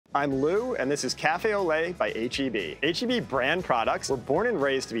I'm Lou, and this is Cafe Au Lait by H-E-B. H-E-B brand products were born and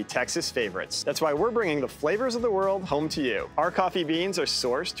raised to be Texas favorites. That's why we're bringing the flavors of the world home to you. Our coffee beans are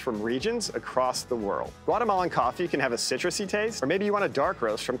sourced from regions across the world. Guatemalan coffee can have a citrusy taste, or maybe you want a dark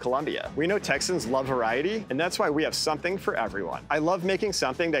roast from Colombia. We know Texans love variety, and that's why we have something for everyone. I love making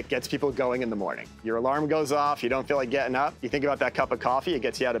something that gets people going in the morning. Your alarm goes off, you don't feel like getting up, you think about that cup of coffee, it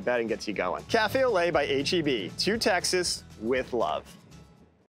gets you out of bed and gets you going. Cafe Au Lait by H-E-B. To Texas with love.